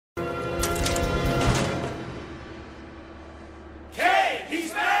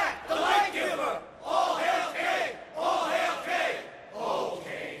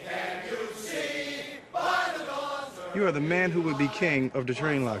the man who would be king of the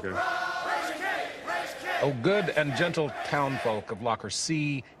train locker. Oh, good and gentle townfolk of locker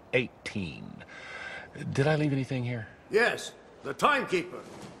C-18. Did I leave anything here? Yes, the timekeeper.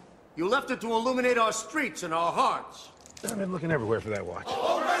 You left it to illuminate our streets and our hearts. I've been looking everywhere for that watch.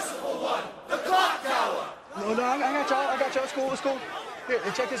 Oh, merciful one! The clock tower! No, I got y'all. It's cool, it's cool. Here,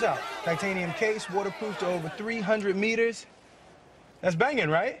 check this out. Titanium case, waterproof to over 300 meters. That's banging,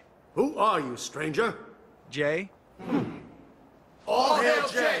 right? Who are you, stranger? Jay. All hail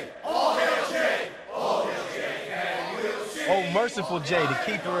Jay! All hail Jay! All hail Jay! And we'll see. Oh, merciful Jay, the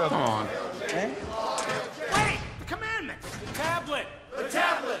keeper of... Come on. Eh? Wait! The commandments! The tablet! The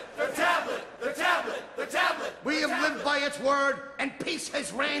tablet! The tablet! The tablet! The tablet! We have lived by its word, and peace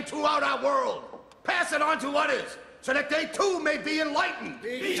has reigned throughout our world. Pass it on to others, so that they too may be enlightened.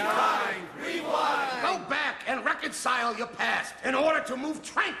 Be kind! Rewind! Go back and reconcile your past in order to move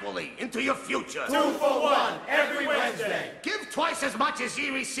tranquilly into your future. 2 for 1 every Wednesday. Give twice as much as ye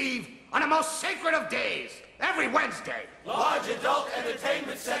receive on the most sacred of days, every Wednesday. Large adult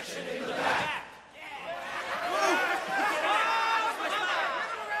entertainment section in the back.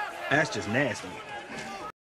 That's just nasty.